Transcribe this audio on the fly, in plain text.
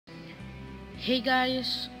Hey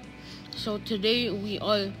guys, so today we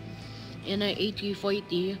are in a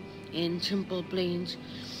A340 in SimplePlanes,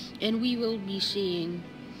 and we will be seeing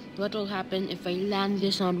what will happen if I land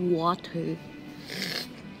this on water.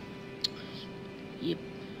 Yep.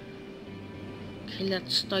 Okay,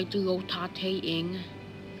 let's start rotating.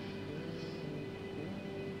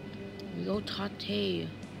 Rotate.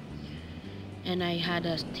 And I had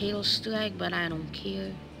a tail strike, but I don't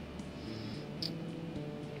care.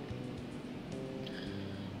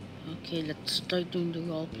 Okay, let's start doing the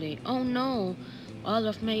roleplay. Oh no! All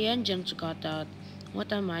of my engines got out.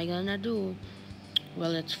 What am I gonna do?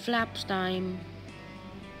 Well, it's flaps time.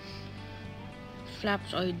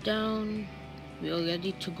 Flaps are down. We are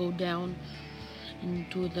ready to go down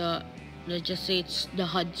into the, let's just say it's the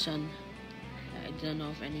Hudson. I don't know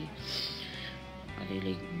if any. Are they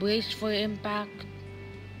like braced for impact?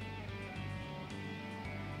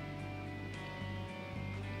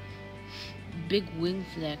 Big wing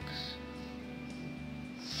flex.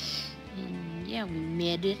 And yeah, we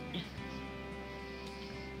made it.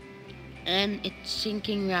 And it's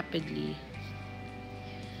sinking rapidly.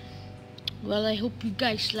 Well, I hope you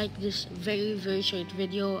guys like this very short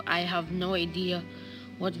video. I have no idea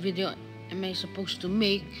what video am I supposed to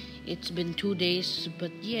make. It's been 2 days,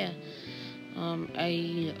 but yeah.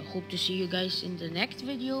 I hope to see you guys in the next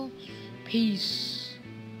video. Peace.